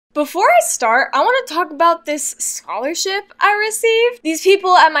Before I start, I want to talk about this scholarship I received. These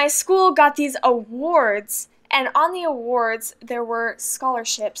people at my school got these awards, and on the awards, there were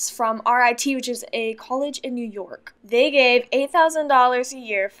scholarships from RIT, which is a college in New York. They gave $8,000 a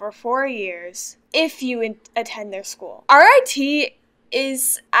year for 4 years if you attend their school. RIT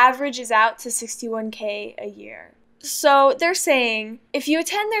averages out to $61K a year. So they're saying if you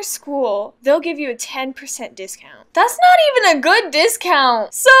attend their school, they'll give you a 10% discount. That's not even a good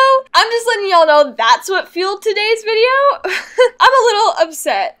discount. So I'm just letting y'all know that's what fueled today's video. I'm a little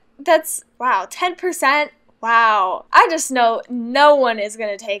upset. Wow, 10%? Wow. I just know no one is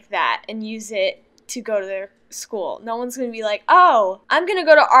gonna take that and use it to go to their school. No one's gonna be like, oh, I'm gonna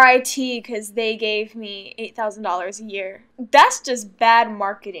go to RIT because they gave me $8,000 a year. That's just bad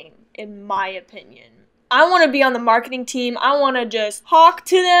marketing, in my opinion. I want to be on the marketing team. I want to just talk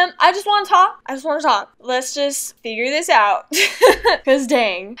to them. I just want to talk. Let's just figure this out. Because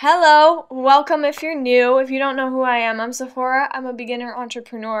dang. Hello. Welcome if you're new. If you don't know who I am, I'm Sephora. I'm a beginner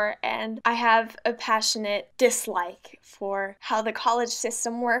entrepreneur, and I have a passionate dislike for how the college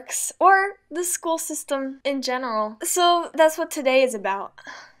system works, or the school system in general. So that's what today is about.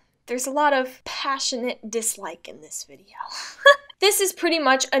 There's a lot of passionate dislike in this video. This is pretty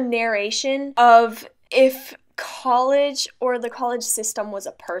much a narration of if college or the college system was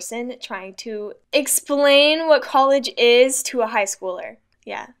a person trying to explain what college is to a high schooler.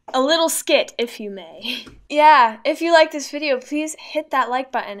 Yeah, a little skit, if you may. Yeah, if you like this video, please hit that like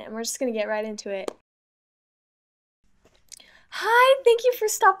button, and we're just gonna get right into it. Hi, thank you for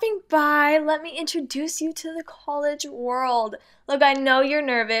stopping by. Let me introduce you to the college world. Look, I know you're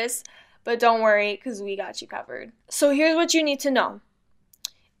nervous, but don't worry, because we got you covered. So here's what you need to know.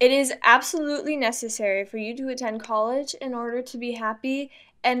 It is absolutely necessary for you to attend college in order to be happy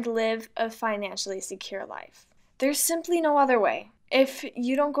and live a financially secure life. There's simply no other way. If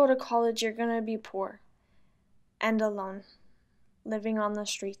you don't go to college, you're gonna be poor and alone, living on the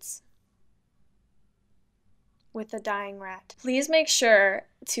streets with a dying rat. Please make sure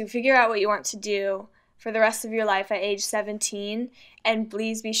to figure out what you want to do for the rest of your life at age 17, and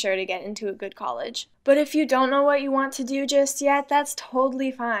please be sure to get into a good college. But if you don't know what you want to do just yet, that's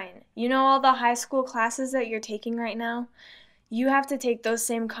totally fine. You know all the high school classes that you're taking right now? You have to take those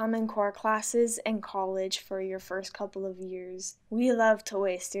same Common Core classes in college for your first couple of years. We love to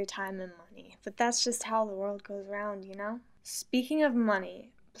waste your time and money, but that's just how the world goes round, you know? Speaking of money,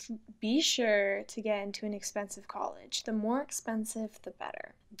 be sure to get into an expensive college. The more expensive, the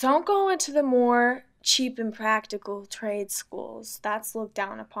better. Don't go into the more cheap and practical trade schools. That's looked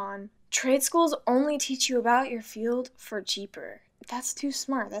down upon. Trade schools only teach you about your field for cheaper. That's too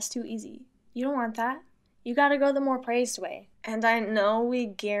smart. That's too easy. You don't want that. You gotta go the more praised way. And I know we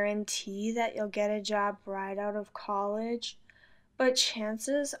guarantee that you'll get a job right out of college, but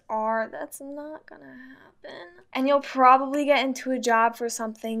chances are that's not gonna happen. And you'll probably get into a job for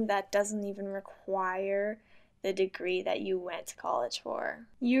something that doesn't even require the degree that you went to college for.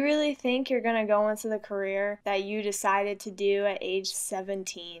 You really think you're gonna go into the career that you decided to do at age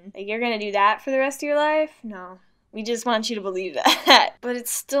 17? Like, you're gonna do that for the rest of your life? No. We just want you to believe that. But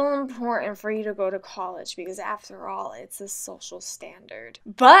it's still important for you to go to college because after all, it's a social standard.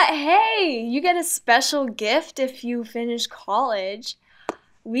 But hey, you get a special gift if you finish college.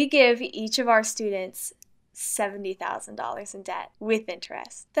 We give each of our students $70,000 in debt with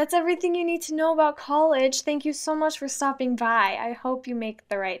interest. That's everything you need to know about college. Thank you so much for stopping by. I hope you make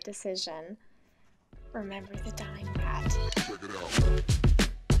the right decision. Remember the dying rat. Check it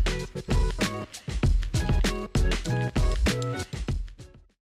out.